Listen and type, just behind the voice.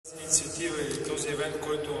инициатива или този евент,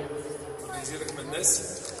 който организирахме днес,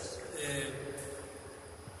 е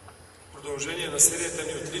продължение на серията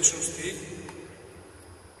ни от личности,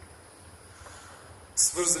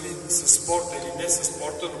 свързани с спорта или не с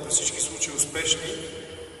спорта, но при всички случаи успешни,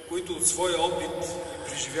 които от своя опит и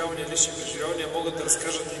преживявания, лични преживявания могат да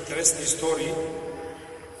разкажат интересни истории,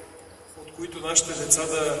 от които нашите деца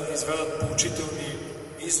да изведат поучителни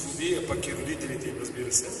изводи, а пък и родителите им,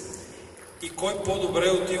 разбира се. И кой по-добре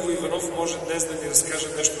от Иво Иванов може днес да ни разкаже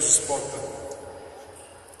нещо за спорта?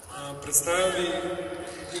 Представям ви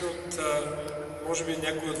един от, може би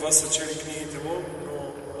някои от вас са чели книгите му,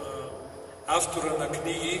 но автора на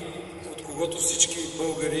книги, от когото всички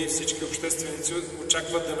българи и всички общественици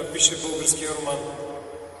очакват да напише българския роман.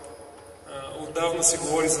 Отдавна се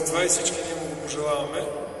говори за това и всички ние му го пожелаваме.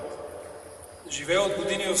 Живее от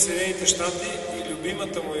години в Съединените щати и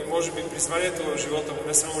любимата му и може би призванието в живота му,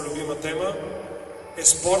 не само любима тема, е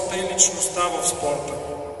спорта и личността в спорта.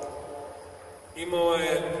 Имала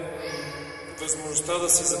е възможността да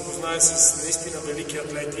се запознае с наистина велики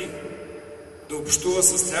атлети, да общува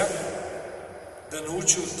с тях, да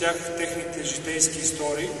научи от тях техните житейски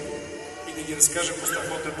истории и да ги разкаже по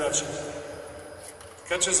страхотен начин.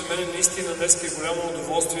 Така че за мен наистина днес е голямо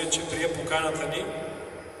удоволствие, че прие поканата ни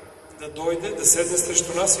да дойде, да седне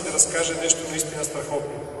срещу нас и да разкаже нещо наистина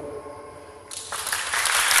страхотно.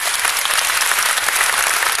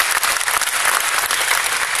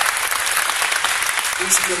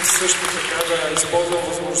 Искам също така да използвам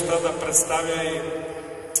възможността да представя и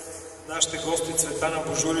нашите гости Цветана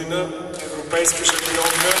Божурина, европейска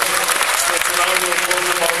шампионка с националния отбор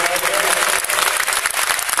на България,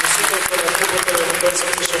 носителка на Кубата на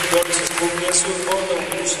европейските шампиони с клубния си отбор,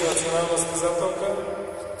 дългогодишна национална състезателка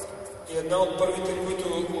и една от първите,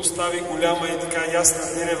 които остави голяма и така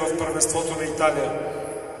ясна диря в първенството на Италия,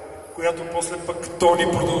 която после пък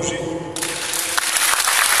Тони продължи.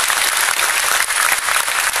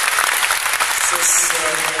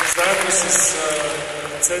 Заедно с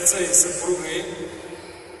Цеца и съпруга й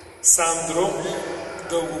Сандро,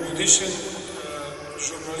 дългогодишен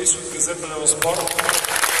журналист от газета на Спорт.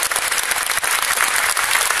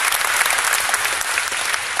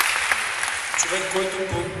 Човек, който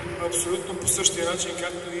абсолютно по същия начин,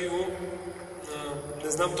 както Иво,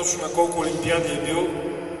 не знам точно на колко олимпиади е бил,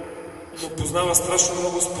 но познава страшно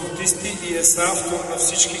много спортисти и е съавтор на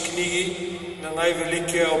всички книги на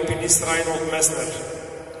най-великия алпинист Райнолд Меснер.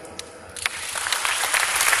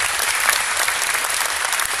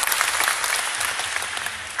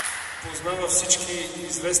 Познава всички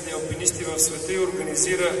известни алпинисти в света и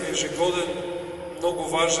организира ежегоден, много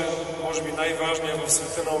важен, може би най-важният в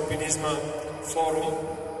света на алпинизма форум,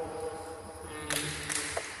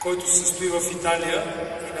 който се състои в Италия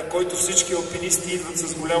и на който всички алпинисти идват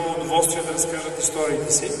с голямо удоволствие да разкажат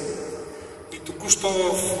историите си. И току-що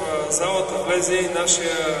в залата влезе и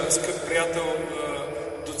нашия скъп приятел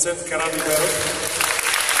доцент Карадиберов,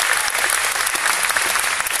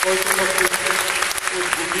 който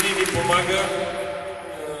от години ни помага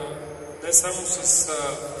не само с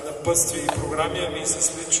напътствия и програми, ами и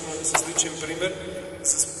с личен пример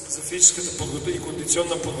за физическата и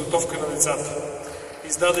кондиционна подготовка на децата.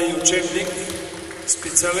 Издаде и учебник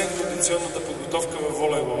специален кондиционната подготовка във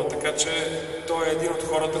волейбола, така че той е един от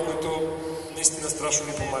хората, които наистина страшно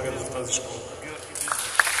ни помагат в тази школа.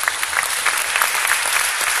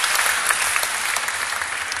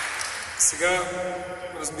 Сега,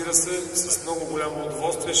 разбира се, с много голямо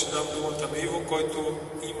удоволствие ще дам думата на Иво, който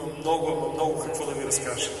има много какво да ви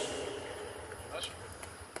разкаже.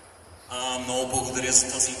 Много благодаря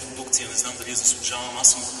за тази интродукция. Не знам дали я заслужавам.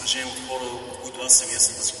 Аз съм окръжен от хора, от които аз самия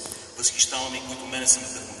се възхищавам и които мене са ме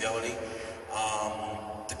вдъхновявали.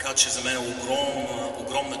 Така че за мен е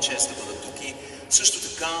огромна чест да бъда тук. И също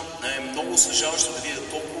така е много освежаващо да видя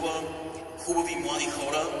толкова хубави млади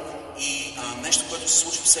хора и нещо, което се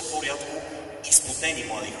случва все по-рядко, изпотени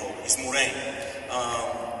млади хора, изморени.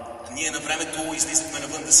 Ние на времето излизахме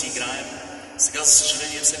навън да си играем. Сега, за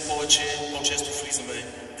съжаление, все по-често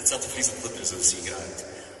децата влизат вътре, за да си играят.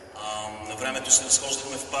 На времето се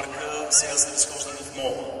разхождахме в парка, сега се разхождаме в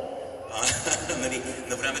мола.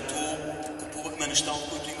 На времето купувахме неща, от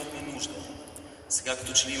които имахме нужда. Сега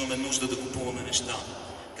като че ли имаме нужда да купуваме неща.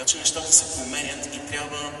 Така че нещата се променят и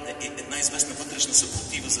трябва една известна вътрешна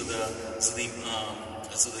съпротива,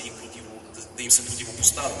 да им се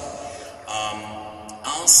противопоставим.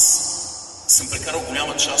 Аз съм прекарал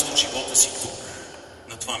голяма част от живота си тук,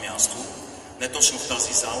 на това място. Не точно в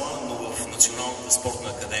тази зала, но в Националната спортна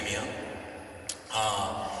академия.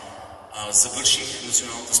 Завърших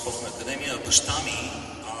Националната спортна академия. Баща ми,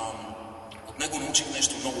 от него научих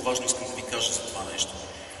нещо много важно, искам да ви кажа за това нещо.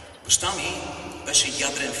 Баща ми беше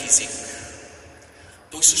ядрен физик.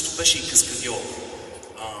 Той също беше и каскадьор.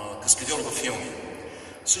 Каскадьор във филми.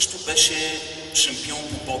 Също беше шампион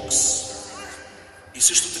по бокс. И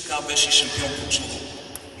също така беше шампион по джудо.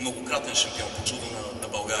 Многократен шампион по джудо на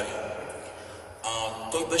България.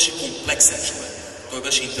 Той беше комплексен човек. Той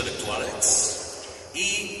беше интелектуалец.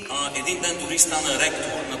 И един ден дори стана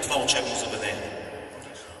ректор на това учебно заведение.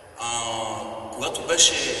 Когато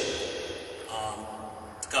беше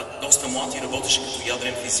доста млад и работеше като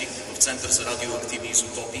ядрен физик в Център за радиоактивни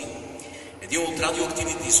изотопи, един от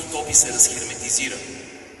радиоактивните изотопи се разхерметизира.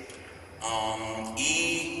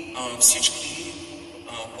 Всички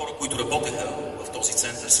хора, които работеха в този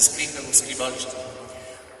център, се скриха в скривалища.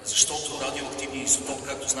 Защото радиоактивният изотоп,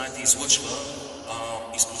 както знаете, излъчва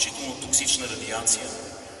изключително токсична радиация,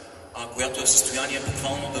 която е в състояние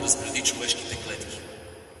буквално да разгради човешките клетки.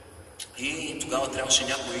 И тогава трябваше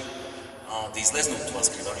някой да излезне от това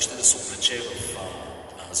скривалище, да се облече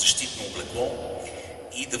в защитно облекло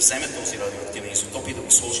и да вземе този радиоактивен изотоп и да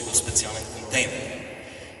го сложи в специален контейнер.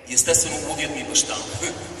 И естествено, лудият ми баща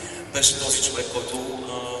беше този човек, който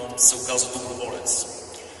се оказа доброволец.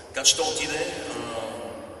 Така че той отиде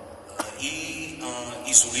и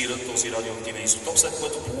изолира този радиоактивен изотоп, след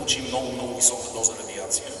което получи много висока доза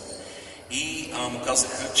радиация. И му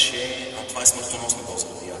казаха, че това е смъртоносна доза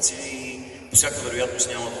радиация и по всяка вероятност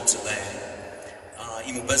няма да оцелее.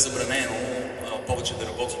 И му бе забранено повече да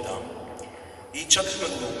работи там. И чакахме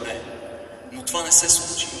го да умре. Но това не се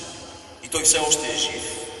случи. И той все още е жив.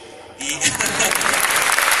 И...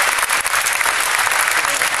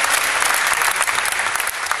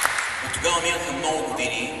 От тогава минаха много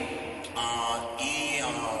години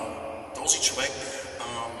този човек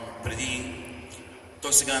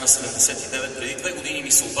той сега е на 79, преди 2 години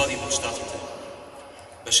ми се обади в Щатите.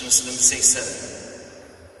 Беше на 77.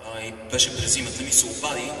 И беше през зимата, ми се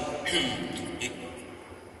обади и...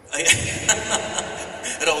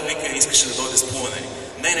 Радо вика, искаше да дойде с плуване.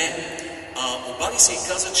 Не. Обади се и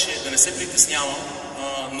каза, че да не се притеснява,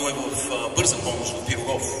 но е в бърза помощ в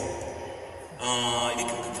Пирогов. И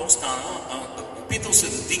викам, какво стана? Опитал се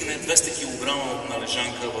да дигне 200 кг на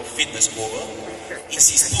лежанка в фитнес клуба и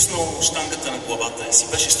си изпуснал щангата на главата и си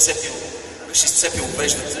беше изцепил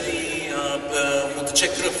веждата и му тече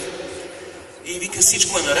кръв. И вика,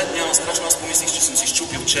 всичко е наред, няма страшно. Аз помислих, че съм си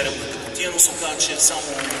счупил черепната кутия, но се оказа, че само...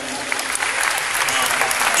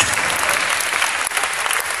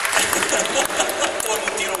 Той е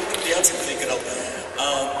монтирал радиацията в играта.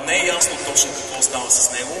 Не е ясно точно какво става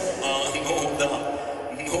с него,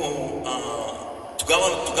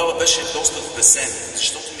 тогава беше доста вбесен,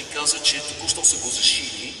 защото ми каза, че току-що са го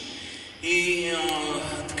зашили и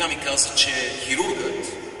така ми каза, че хирургът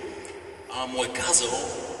му е казал,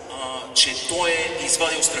 че той е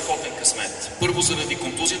извадил страхотен късмет. Първо заради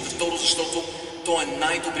контузията, второ защото той е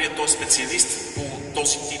най-добрият, той е специалист по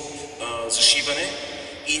този тип зашиване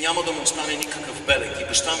и няма да му остане никакъв белег. И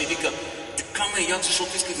баща ми вика, така ме яд,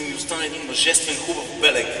 защото иска да ми остане един мъжествен, хубав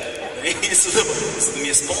белег. За да ми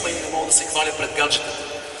е спомня и не мога да се хваля пред гаджетата.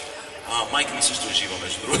 Майка ми също е жива,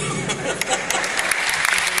 между другото.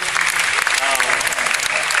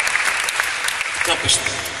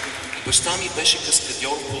 Баща ми беше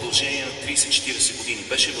каскадьор в продължение на 30-40 години.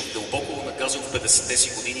 Беше в дълбоко наказал в 50-те си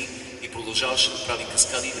години и продължаваше да прави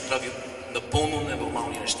каскади и да прави напълно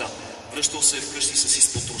ненормални неща. Връщал се вкъщи с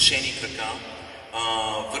изпотрошени крака.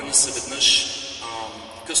 Върна се веднъж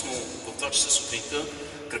късно в 2 часа сутринта.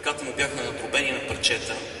 Краката му бяха надробени на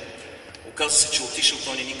парчета. Оказа се, че отишъл,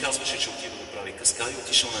 той не ни казваше, че отива да прави каскади.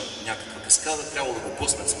 Отишъл на някаква каскада, трябвало да го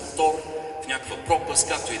пуснат с мотор в някаква пропаст,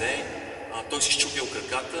 както и да е. Той си счупил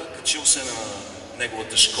краката, качил се на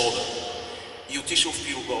неговата Шкода и отишъл в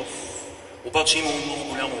Пирогов. Обаче имал много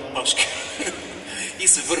голяма опашка и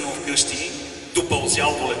се върнал вкъщи,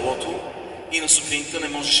 допълзял до леглото и на сутринта не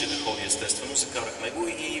можеше да ходи, естествено. Закарахме го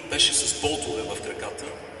и беше с болтове в краката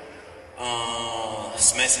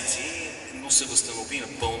с месеци, но се възстанови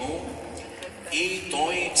напълно и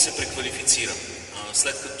той се преквалифицира.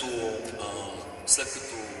 След като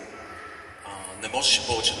не можеше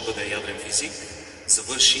повече да бъде ядрен физик,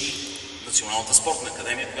 завърши Националната спортна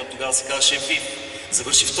академия, която тогава се казваше ВИФ.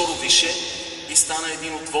 Завърши второ висше и стана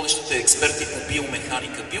един от водещите експерти по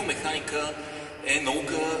биомеханика. Биомеханика е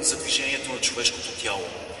наука за движението на човешкото тяло.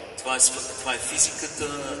 Това е физиката,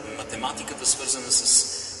 математиката, свързана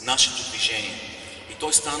с нашето движение. И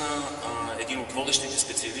той стана един от водещите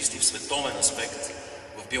специалисти в световен аспект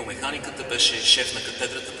в биомеханиката, беше шеф на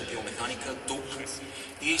катедрата по биомеханика тук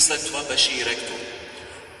и след това беше и ректор.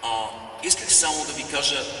 Исках само да ви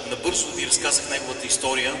кажа, набързо да ви разказах неговата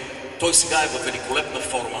история. Той сега е във великолепна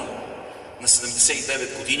форма на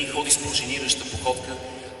 79 години, ходи с пружинираща походка.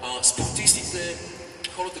 Спортистите,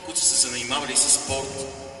 хората, които са се занимавали с спорт,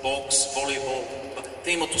 бокс, волейбол,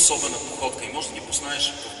 те имат особена походка и може да ги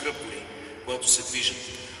познаеш в кръг дори, когато се движат.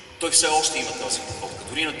 Той все още има тази походка,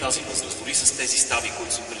 дори на тази възраст, дори с тези стави,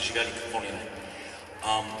 които са преживяли какво ли не.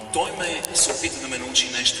 Той се опита да ме научи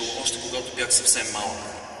нещо, още когато бях съвсем малък.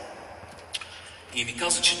 И ми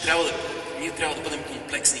каза, че ние трябва да бъдем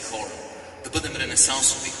комплексни хора, да бъдем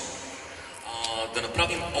ренесансови хора, да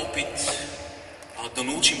направим опит, да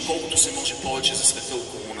научим колкото се може повече за света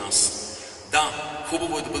около нас. Да,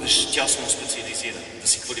 хубаво е да бъдеш тясно специализиран, да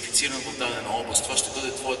си квалифициран в дадена област. Това ще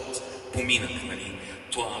бъде твоят поминък, нали?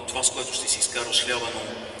 Това, с което ще си изкарваш хляба, но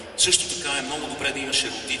също така е много добре да имаш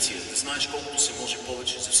ерудиция, да знаеш колкото се може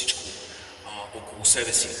повече за всичко около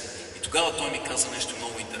себе си. И тогава той ми каза нещо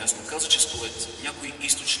много интересно. Каза, че според някои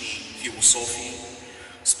източни философии,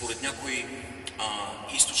 според някои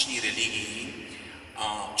източни религии,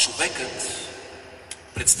 човекът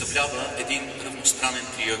представлява един равностранен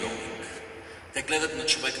триъгълник. Те гледат на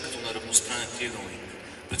човека като на равностранен триъгълник.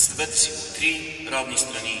 Представете си го, три равни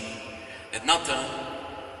страни. Едната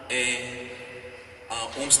е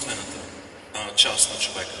умствената част на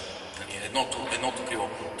човека. Едното крило.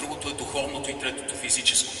 Другото е духовното и третото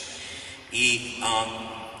физическо. И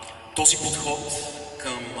този подход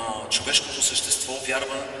към човешкото същество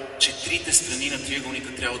вярва, че трите страни на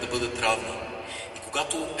триъгълника трябва да бъдат равни. И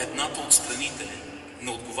когато едната от страните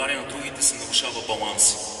не отговаря на другите, се нарушава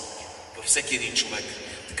баланс във всеки един човек.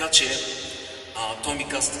 Така че той ми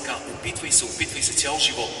каза така: опитвай се цял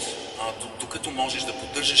живот, докато можеш да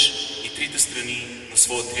поддържаш и трите страни на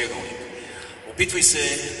своя триъгълник. Опитвай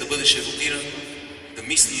се да бъдеш ерудиран, да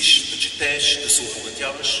мислиш, да четеш, да се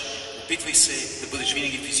обогатяваш. Опитвай се да бъдеш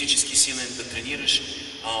винаги физически силен, да тренираш,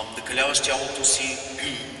 да каляваш тялото си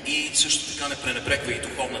и също така не пренебрегвай и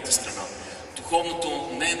духовната страна. Духовното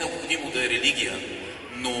не е необходимо да е религия,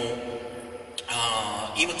 но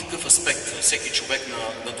има такъв аспект на всеки човек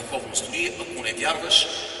на духовност. Дори ако не вярваш,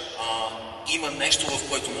 има нещо, в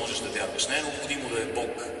което можеш да вярваш. Не е необходимо да е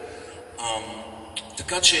Бог.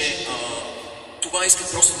 Така че това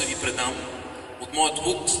исках просто да ви предам от моят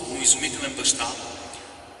луд, но изумителен баща.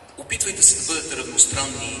 Опитвайте се да бъдете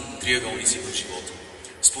равностранни триъгълници в живота.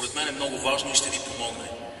 Според мен е много важно и ще ви помогне.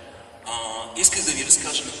 Исках да ви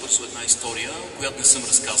разкажа набързо една история, която не съм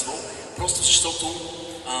разказвал, просто защото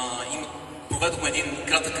проведохме един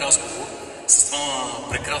кратък разговор с двама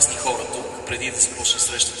прекрасни хора тук, преди да започне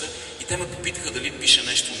срещата, и те ме попитаха дали пиша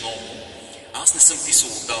нещо ново. Аз не съм писал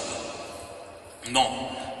отдавна,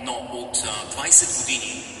 но от 20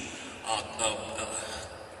 години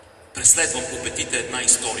преследвам по петите една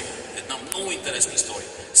история. Една много интересна история.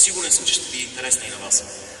 Сигурен съм, че ще ви е интересна и на вас.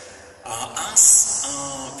 Аз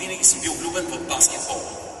винаги съм бил влюбен в баскетбол.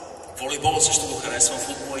 Волейбола също го харесвам,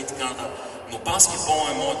 футбола и така нататък. Но баскетбол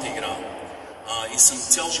е моята игра. И съм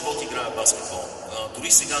цял живот играя баскетбол.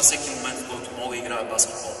 Дори сега, всеки момент, в който мога да играя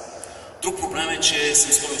баскетбол. Друг проблем е, че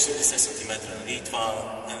съм 180 см. Нали?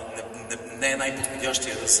 Това не е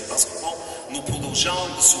най-подходящия да се баскетбол, но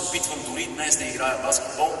продължавам да се опитвам дори днес да играя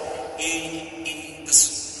баскетбол и да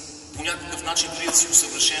по някакъв начин дори да си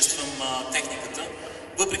усъвършенствам техниката,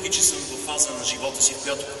 въпреки че съм в фаза на живота си, в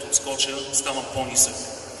която като отскоча ставам по-нисък.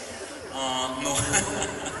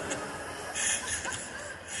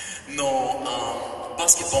 Но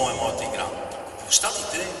баскетбол е моята игра. В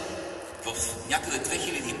Щатите, в някъде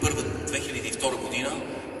 2001-2002 година,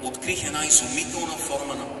 открих една изумителна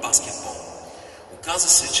форма на баскетбол. Оказа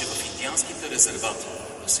се, че в индианските резервати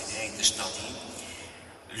в Съединените щати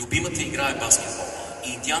любимата игра е баскетбол. И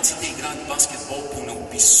индианците играят баскетбол по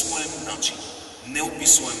неописуем начин.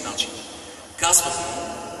 Неописуем начин. Казват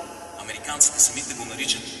му, американците самите го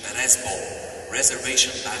наричат резбол,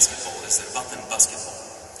 reservation basketball, резерватен баскетбол.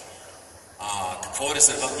 Какво е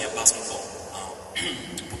резерватният баскетбол?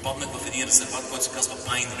 Попаднах в един резерват, който се казва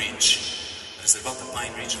Pine Ridge. Резервата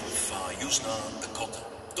Pine Ridge в Южна Дакота.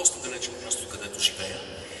 Доста далече от мястото, където живея.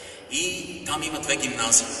 И там има две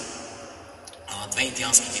гимназии. Две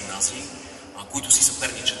индиански гимназии, които си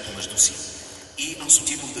съперничат помежду си. И аз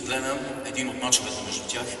отидох да гледам един от мачовете между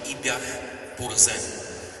тях и бях поразен.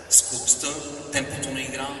 Скоростта, темпото на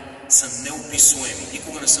игра са неописуеми.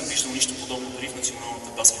 Никога не съм виждал нищо подобно дори в Националната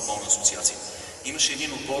баскетболна асоциация. Имаше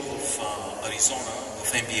един отбор в Аризона,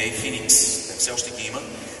 в NBA, Phoenix, те все още ги имат.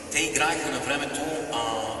 Те играеха на времето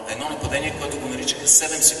едно нападение, което го наричаха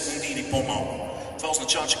 7 секунди или по-малко. Това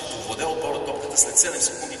означава, че като владе отбора топката, след 7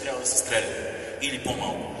 секунди трябва да се стреля. Или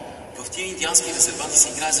по-малко. В тия индиански резервати се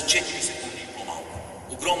играе за 4 секунди или по-малко.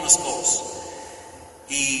 Огромна скорост.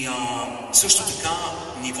 И също така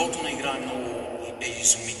нивото на игра е много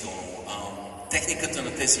изумително. Техниката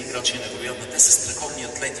на тези играчи е невероятна. Те са страхотни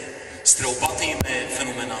атлети. Стрелбата им е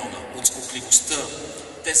феноменална. Отскокливостта.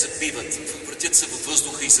 Те забиват, въртят се във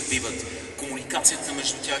въздуха и забиват. Комуникацията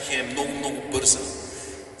между тях е много бърза.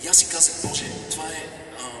 И аз си казах, Боже, това е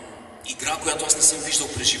игра, която аз не съм виждал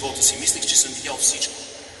през живота си. Мислех, че съм видял всичко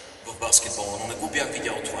в баскетбола, но не го бях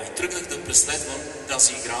видял това. И тръгнах да преследвам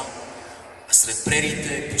тази игра сред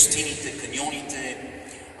прериите, пустините, каньоните.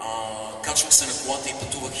 Качвах се на колата и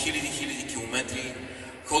пътувах хиляди километри.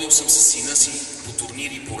 Ходил съм с сина си по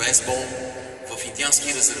турнири, по ресбол, в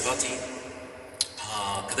индиански резервати,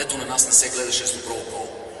 където на нас не се гледаше с добро око.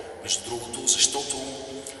 Между другото, защото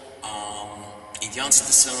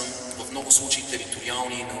индианците са в много случаи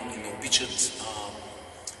териториални и не обичат,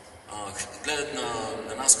 гледат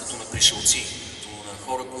на нас като на пришелци, като на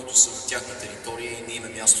хора, които са на тяхна територия и ние на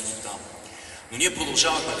мястото там. Но ние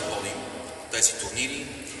продължавахме да ходим тези турнири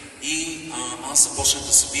и аз започнах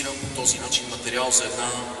да събирам по този начин материал за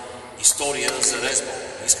една история за ресбол.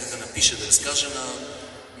 Исках да напиша, да разкажа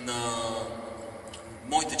на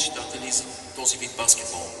моите читатели за този вид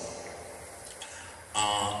баскетбол.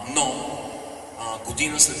 Но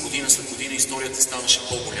година след година историята ставаше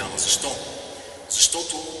по-голяма. Защо?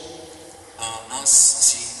 Защото аз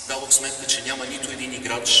си дадох сметка, че няма нито един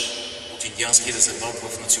играч от индиански резерват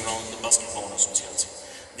в Националната баскетболна асоциация.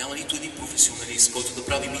 Няма нито един професионалист, който да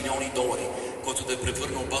прави милиони долари, който да е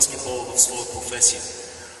превърнал баскетбола в своя професия.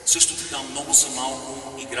 Също така много са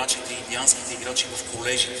малко играчите, индианските играчи в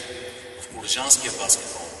колежите, в колежанския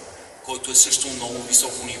баскетбол, който е също много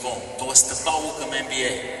високо ниво. То е стъпало към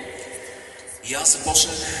NBA. И аз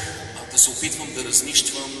започнах да се опитвам да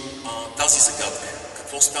разнищвам тази загадка.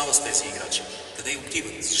 Какво става с тези играчи? Къде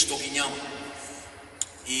отиват? Защо ги няма?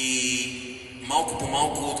 И малко по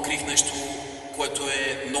малко открих нещо, което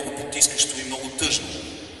е много потискащо и много тъжно.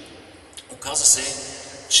 Оказа се,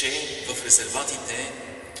 че в резерватите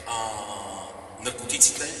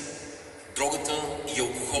наркотиците, дрогата и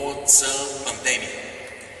алкохолът са пандемия.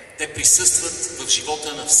 Те присъстват в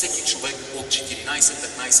живота на всеки човек от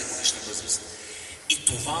 14-15 годишна възраст. И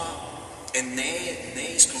това не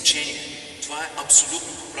е изключение. Това е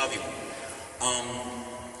абсолютното правило.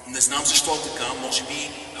 Не знам защо е така. Може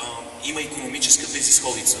би има икономическа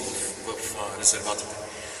безизходица в резерватите.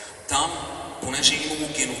 Там, понеже е имало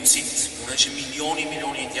геноцид, понеже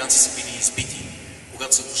милиони индианци са били избити,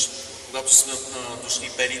 когато са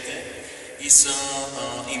дошли белите и са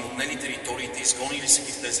им отнели териториите, изгонили са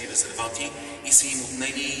ги в тези резервати и са им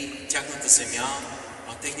отнели тяхната земя,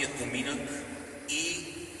 техният поминък и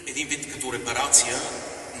един вид като репарация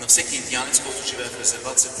на всеки индианец, който живее в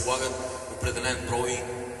резерват, се полагат определен брой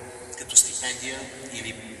като стипендия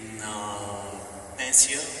или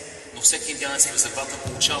пенсия, но всеки индианец в резервата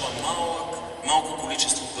получава малко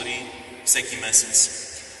количество пари всеки месец.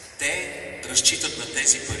 Те разчитат на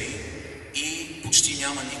тези пари и почти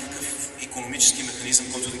няма никакъв икономически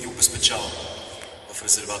механизъм, който да ги обезпечава в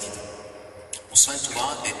резерватите. Освен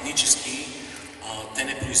това, етнически те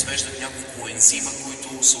не произвеждат няколко ензима,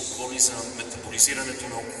 които са отговорни за метаболизирането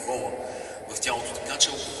на алкохола в тялото, така че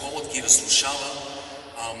алкохолът ги разрушава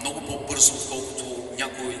много по-бързо, отколкото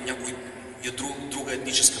някой друга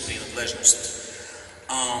етническа принадлежност.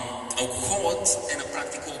 Алкохолът е на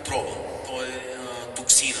практика отрова. Той е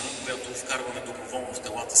токсина, която вкарваме доброволно в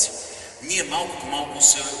телата си. Ние малко по малко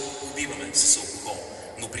се убиваме с алкохол,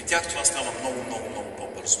 но при тях това става много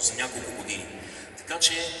по-бързо, за няколко години. Така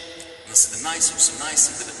че на 17, 18,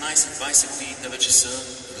 19, 20 години те вече са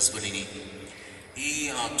развалини.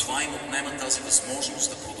 И това им отнема тази възможност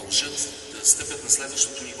да продължат, да стъпят на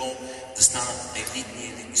следващото ниво, да станат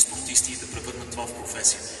елитни спортисти и да превърнат това в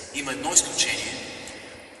професия. Има едно изключение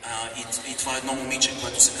и това е едно момиче,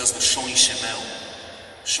 което се казва Шони Шемел.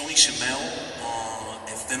 Шони Шемел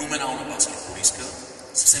е феноменална баскетболистка,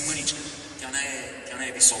 съвсем мъничка. Тя не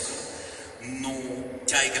е висока, но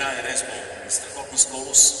тя играе ресбол на страхотна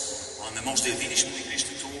скорост, не може да я видиш по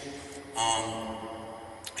игрището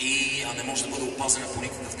и не може да бъде опазена по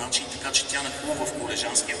никакъв начин, така че тя нахлува в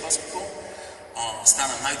колежанския баскетбол,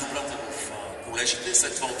 стана най-добрата в колежите,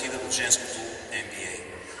 след това отида в женското NBA.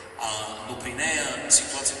 Но при нея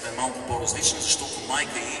ситуацията е малко по-различна, защото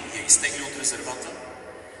майка ѝ я изтегли от резервата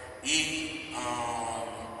и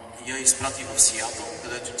я изпрати в Сиатъл,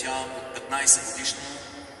 където тя от 15 годишна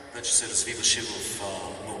вече се развиваше в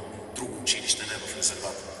друго училище, не в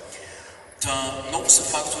резервата. Много са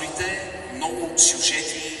факторите, много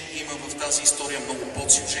сюжети има в тази история, много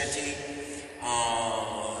подсюжети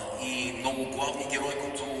и много главни герои,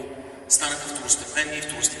 които станаха второстепенни и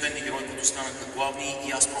второстепенни герои, които станаха главни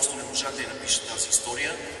и аз просто не можах да я напиша тази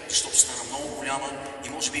история, защото стана много голяма и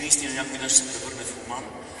може би наистина някой ден ще се превърне в роман,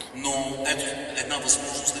 но ето една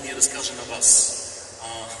възможност да ви я разкажа на вас.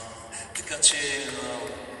 Така че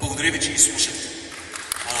благодаря ви, че ги слушахте.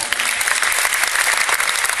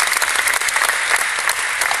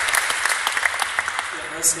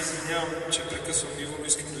 Аз се извинявам, че прекъсвам Иво, но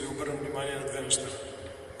искам да ви обърна внимание на две неща.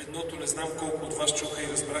 Едното, не знам колко от вас чуха и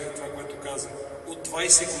разбраха това, което каза. От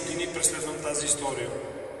 20 години преследвам тази история.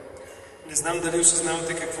 Не знам дали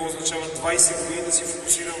осъзнавате какво означава 20 години да си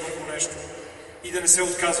фокусирам върху нещо и да не се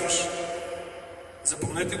отказваш.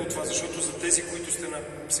 Запомнете го това, защото за тези, които сте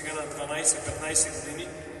сега на 12-15 години,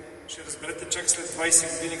 ще разберете чак след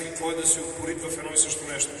 20 години какво е да се упорит в едно и също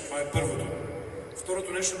нещо. Това е първото.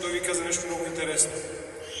 Второто нещо, той ви каза нещо много интересно.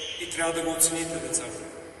 И трябва да го оцените, децата.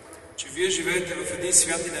 Че вие живеете в един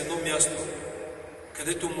свят и на едно място,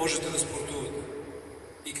 където можете да спортувате.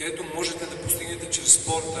 И където можете да постигнете чрез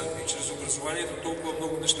спорта и чрез образованието толкова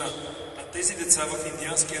много неща. А тези деца в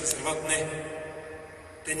индианския резерват не.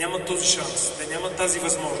 Те нямат този шанс, те нямат тази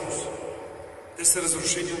възможност. Те са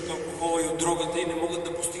разрушени от алкохола и от дрогата и не могат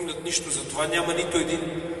да постигнат нищо. Затова няма нито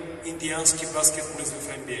един индиански баскетболист в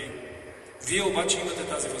NBA. Вие обаче имате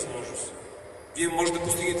тази възможност. Вие може да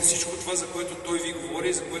постигнете всичко това, за което той ви говори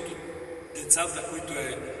и за което децата, които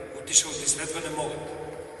е отишъл да изследва, не могат.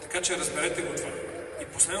 Така че разберете го това. И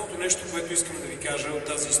последното нещо, което искам да ви кажа от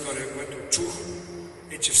тази история, което чух,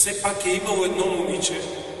 е, че все пак е имало едно момиче,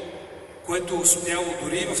 което успяло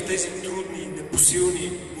дори в тези трудни,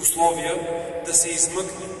 непосилни условия да се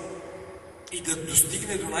измъкне и да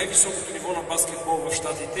достигне до най-високото ниво на баскетбол в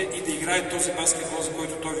Щатите и да играе този баскетбол, за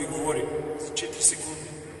който той ви говори за 4 секунди.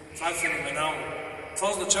 Това е феноменално. Това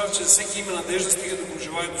означава, че за всеки има надежда, стига да го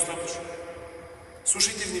желая достатъчно.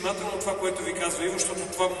 Слушайте внимателно това, което ви казва Иво, защото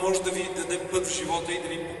това може да ви даде път в живота и да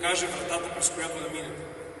ви покаже вратата, през която да минете.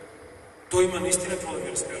 Той има наистина какво да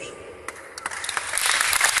ви разкаже.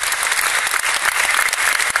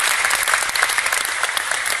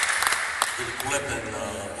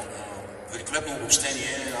 Великолепно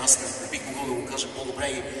обобщение. Аз не бих могъл да го кажа по-добре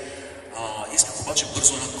и исках обаче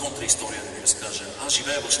бързо една контраистория да ви разкажа. Аз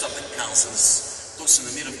живея в щата Канзас. Той се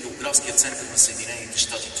намира в географския център на Съединените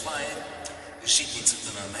щати. Това е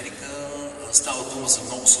житницата на Америка. Става дума за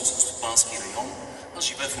много селскостопански район. Аз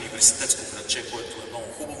живея в университетско градче, което е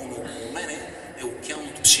много хубаво, но около мене е океан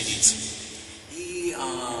от пшеница. И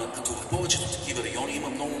като в повечето такива райони има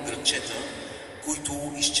много градчета,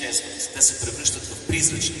 които изчезват. Те се превръщат в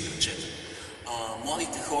призрачни градчета.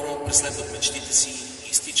 Младите хора преследват мечтите си,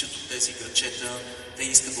 изтичат от тези градчета, те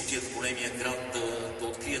искат да отидат в големия град, да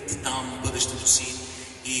открият там бъдещето си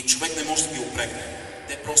и човек не може да ги опрекне.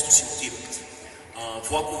 Те просто си отиват.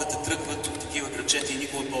 Влаковете тръгват от такива градчета и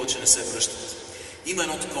никога повече не се връщат. Има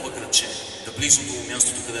едно такова градче, да близо до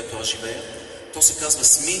мястото, където аз живея. То се казва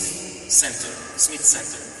Смит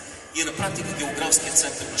Център. И е на практика географския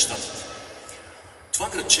център на щатите. Това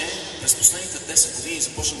градче през последните 10 години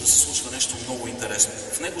започна да се случва нещо много интересно.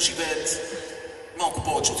 В него живеят малко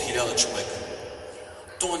повече от 1000 човека.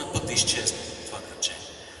 То е на път да изчезне, това градче.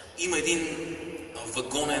 Има един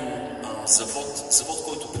вагонен завод,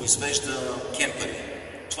 който произвежда кемпери.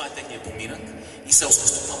 Това е техния поминък и селско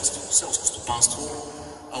стопанство. Селско стопанство,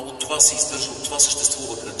 от това се издържа, от това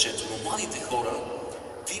съществува градчето. Но младите хора,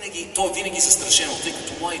 то е винаги застрашено, тъй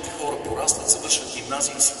като младите хора порастват, завършват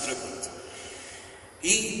гимназия и си тръгват.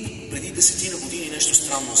 И преди 10 години нещо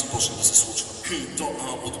странно започна да се случва.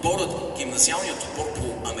 Гимназиалният отбор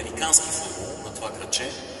по американски футбол на това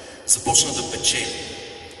градче започна да печели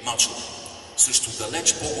мачове срещу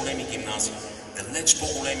далеч по-големи гимназии, далеч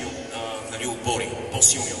по-големи отбори,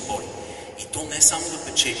 по-силни отбори. И то не е само да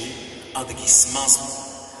печели, а да ги смазва.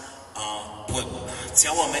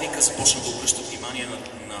 Цяла Америка започна да обръща внимание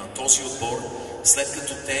на този отбор, след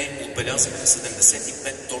като те отбелязаха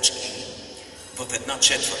 75 точки в една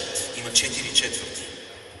четвърт. Има 4 четвърти.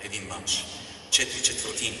 Един матч. 4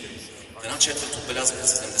 четвъртини. В една четвърт отбелязаха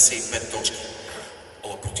 75 точки.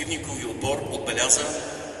 Противникови отбор отбеляза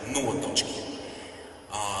 0 точки.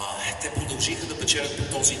 Те продължиха да печелят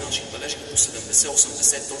по този начин. Бележиха по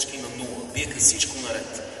 70-80 точки на 0. Биеха всичко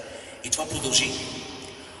наред. И това продължи.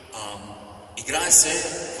 Играе се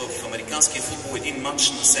в американския футбол един матч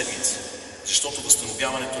на седмица, защото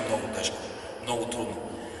възстановяването е много тежко, много трудно.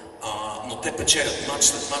 Но те печелят матч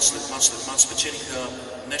след матч, след матч, след матч. Печелиха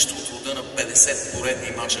нещо от рода на 50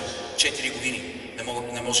 поредни матча. 4 години.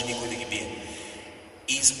 Не може никой да ги бие.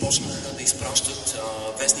 И започнаха да изпращат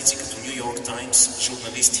вестници като Ню Йорк Таймс,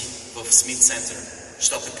 журналисти в Смит Център,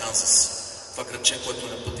 щата Канзас. Това градче, което е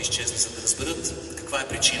на път да изчезне, за да разберат каква е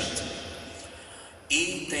причината.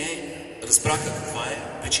 И те разбраха каква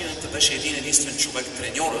е. Причината беше един единствен човек,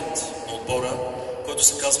 треньорът на отбора, който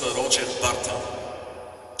се казва Роджер Барта.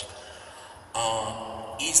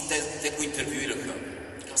 И те го интервюираха.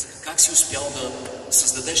 Казаха, как си успял да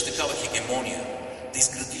създадеш такава хегемония, да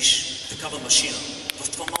изградиш такава машина в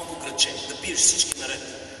това малко градче, да биеш всички наред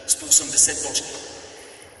с по 80 точки.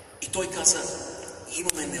 И той каза,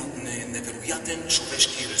 имаме невероятен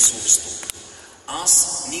човешки ресурс тук.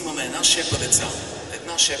 Ние имаме една шепа деца,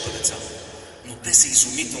 но те са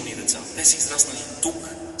изумителни деца. Те са израснали тук,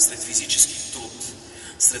 сред физически труд,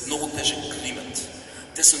 сред много тежък климат.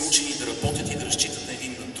 Те са научени да работят и да разчитат на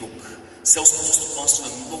един на друг. Селското стопанство е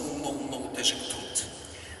много тежък труд.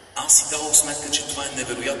 Аз си давам сметка, че това е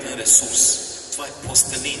невероятен ресурс. Това е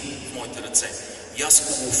пластелин в моите ръце. И аз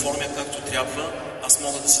ако го оформя както трябва, аз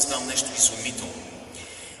мога да създам нещо изумително.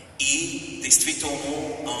 И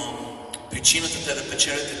действително, причината те да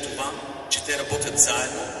печелят е това, че те работят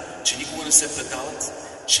заедно, че никога не се предават,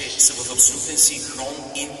 че са в абсолютен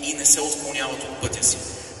синхрон и не се отклоняват от пътя си.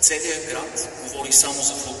 Целият град говори само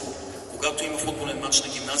за футбол. Когато има футболен матч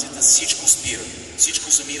на гимназията, всичко спира, всичко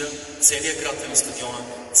замира, целият град е на стадиона,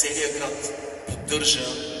 целият град поддържа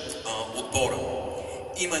отбора.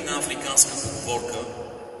 Има една африканска поговорка,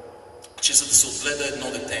 че за да се отгледа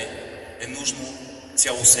едно дете е нужно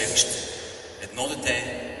цяло селище. Едно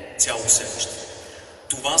дете, цяло селище.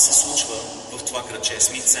 Това се случва в това градче,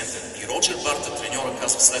 Смит Център. И Роджер Барта, треньора,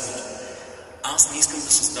 казва следното. Аз не искам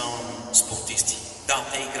да създавам спортисти. Да,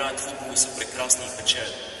 те играят футбол и са прекрасни и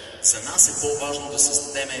печелят. За нас е по-важно да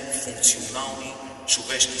създадем функционални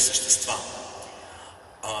човешки същества.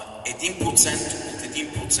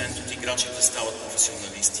 1% от играчите стават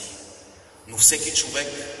професионалисти. Но всеки човек,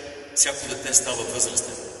 всяко дете става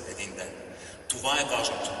възрастен един ден. Това е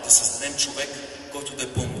важното. Да създадем човек, който да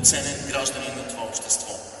е пълноценен гражданин на това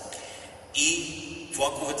общество. И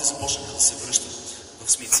влаковете започнаха да се връщат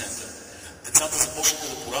в Смит Център. Децата започнаха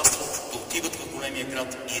да порастват, да отиват в големия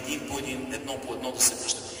град и едно по едно да се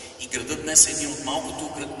връщат. И градът днес е един от малкото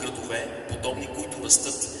градове, подобни, които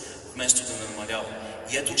растат, вместо да намаляват.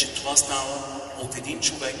 И ето, че това става от един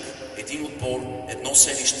човек, един отбор, едно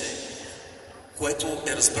селище, което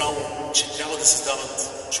е разбрало, че трябва да създават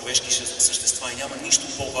човешки същества и няма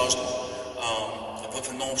нищо по-важно в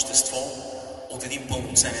едно общество от един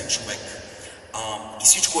пълноценен човек. И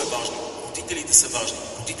всичко е важно. Родителите са важни.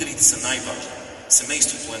 Родителите са най-важни.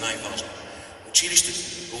 Семейството е най-важно. Училището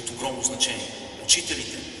е от огромно значение.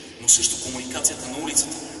 Учителите, но също комуникацията на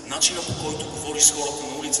улицата. Начинът, по който говориш с хората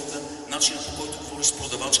на улицата, начинът, по който говориш с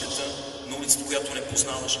продавачката на улицата, която не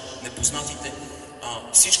познаваш, непознатите.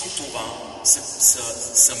 Всичко това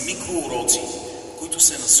са микроуроци, които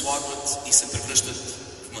се наслагват и се превръщат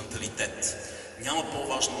в менталитет. Няма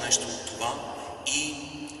по-важно нещо от това и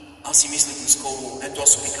аз си мислех наскоро, ето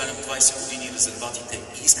аз обикалям 20 години резерватите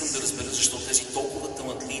и искам да разбера защо тези толкова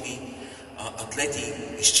талантливи атлети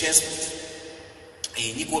изчезват.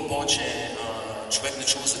 И никога повече човек не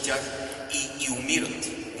чува за тях и умират.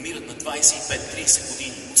 Умират на 25-30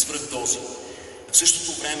 години от свръхдози. В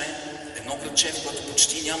същото време едно градче, в което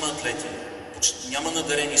почти няма атлети, няма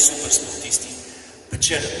надарени суперспортисти,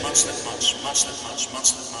 печелят мач след мач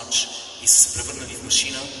и са се превърнали в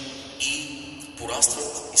машина и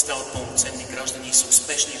порастват и стават пълноценни граждани и са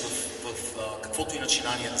успешни в каквото и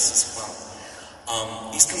начинание да се захванат.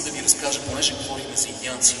 Искам да ви разкажа, понеже говорихме за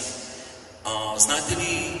индианци. Знаете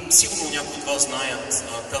ли, сигурно някои от вас знаят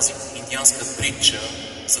тази индианска притча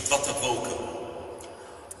за двата вълка.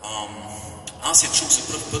 Аз я чух за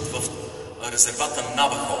пръв път в резервата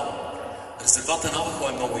Навахо. Резервата Навахо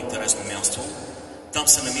е много интересно място. Там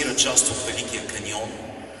се намира част от Великия каньон.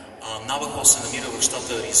 Навахо се намира в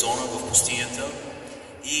щата Аризона, в пустинята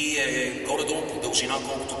и е горе-долу по дължина,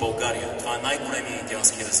 колкото България. Това е най-големият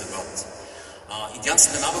индиански резерват.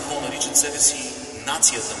 Индианците Навахо наричат себе си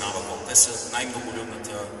нацията Навахо. Те са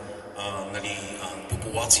най-многолюдната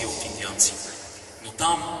популация от индианци. Но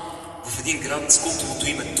там, в един град с култовото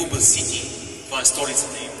име Туба Сити, това е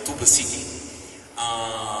столицата им, Туба Сити,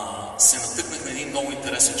 се натъкнах на един много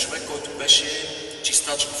интересен човек, който беше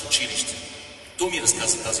чистач в училище. Той ми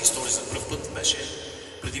разказа тази история за пръв път, беше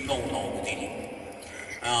преди много години.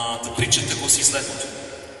 Да притчата гласи следното.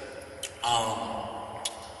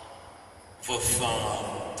 В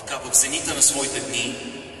зенита на своите дни,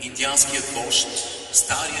 индианският вожд,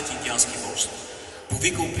 старият индиански вожд,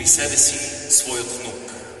 повикал при себе си своят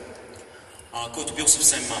внук, който бил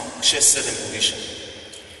съвсем малък, 6-7 годишен.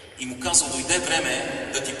 И му казал, дойде време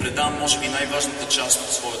да ти предам, може би, най-важната част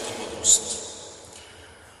от своята мъдрост.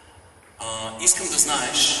 Искам да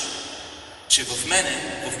знаеш, че в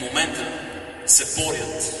мене в момента се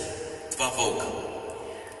борят два вълка.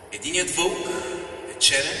 Единият вълк е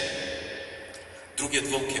черен,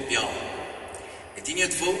 другият вълк е бял.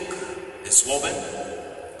 Единият вълк е злобен,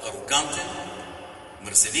 арогантен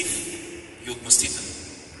мързелив и отмъстителен.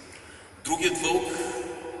 Другият вълк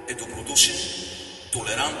е добродушен,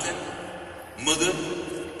 толерантен, мъдър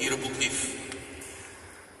и работлив.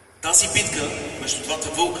 Тази битка между двата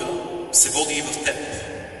вълка се води и в теб.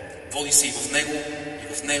 Води се и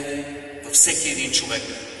в него, във всеки един човек.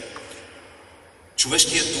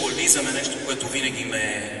 Човешкият дуализъм е нещо, което винаги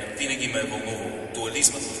ме е вълнувало.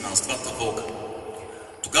 Дуализмът в нас, двата вълка.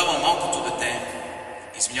 Тогава малкото дете,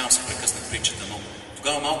 извинявам се, прекъснах притчата, но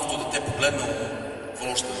тогава малкото дете погледнало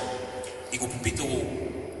вожда и го попитало: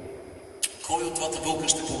 кой от двата вълка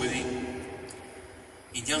ще победи?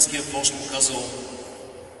 Индианският вожд му казал: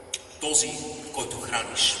 този, който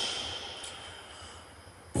храниш.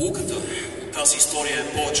 Поуката от тази история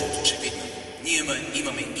е повече от очевидна. Ние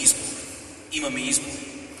имаме избор. Имаме избор.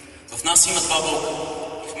 В нас има два вълка.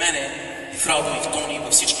 И в мене, и в Радо, и в Тони,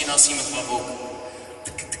 във всички нас има два вълка.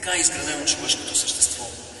 Така е изградено човешкото същество.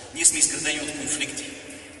 Ние сме изградени от конфликти.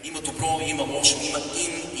 Има добро, има лошо, има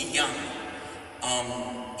ин и ян.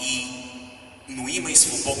 Но има и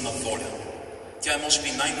свободна воля. Тя е, може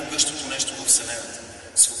би, най-могъщото нещо в Вселената.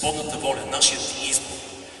 Свободната воля, нашият избор.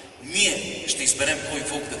 Ние ще изберем кой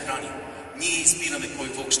вълк да храни. Ние избираме кой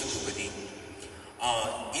вълк ще победи.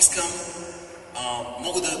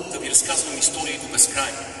 Мога да ви разказвам истории до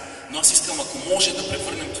безкрай, но аз искам, ако може, да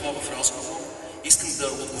превърнем това в разговор. Искам да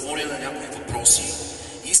отговоря на някои въпроси.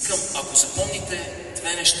 Искам, ако запомните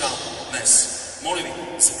две неща днес, моля ви,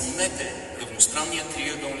 запомнете равностранния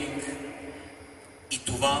триъгълник и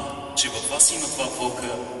това, че във вас има два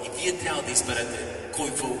вълка и вие трябва да изберете кой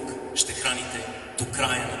вълк ще храните до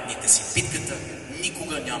края на дните си. Битката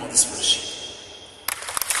никога няма да свърши.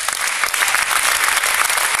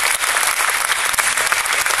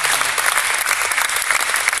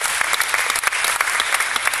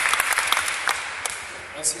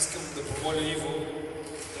 Аз искам да помоля Иво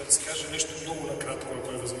да разкаже нещо много накратко,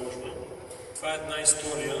 ако е възможно. Това е една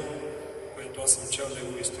история, която аз съм чел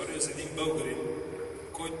негова история, за един българин,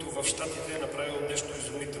 който в Щатите е направил нещо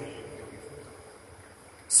изумително.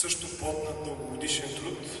 Също плод на дългогодишен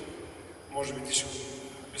труд. Може би ти ще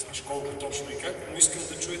обясниш колко точно и как, но искам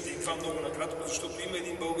да чуете и това много накратко, защото има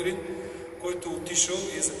един българин, който е отишъл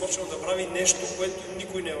и е започнал да прави нещо, което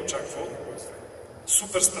никой не е очаквал.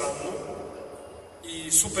 Супер странно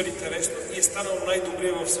и супер интересно и е станал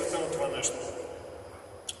най-добрия в света на това нещо.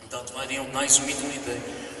 Да, това е един от най-изумителните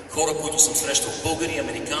хора, които съм срещал. Българи,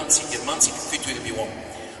 американци, германци, каквито и да било.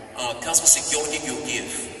 Казва се Георги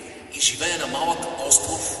Георгиев и живее на малък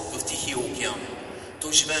остров в Тихия океан.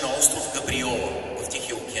 Той живее на остров Габриола в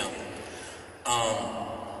Тихия океан.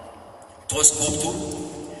 Той е скулптор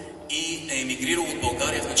и е емигрирал от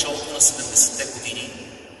България в началото на 70-те години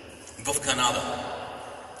в Канада.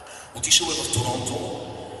 Отишъл е в Торонто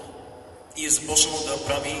и е започнал да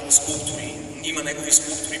прави скулптури. Има негови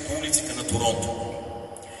скулптури по улиците на Торонто.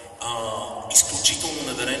 Изключително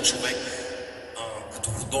надарен човек, като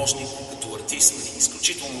художник, като артист,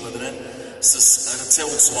 изключително надарен, с ръце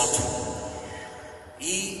от злато.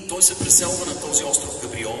 И той се преселва на този остров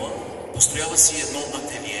Габриола, построява си едно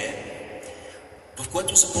ателие, в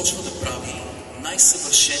което започва да прави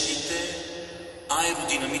най-съвършените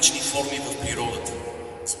аеродинамични форми в природата.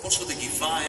 Започва да ги вае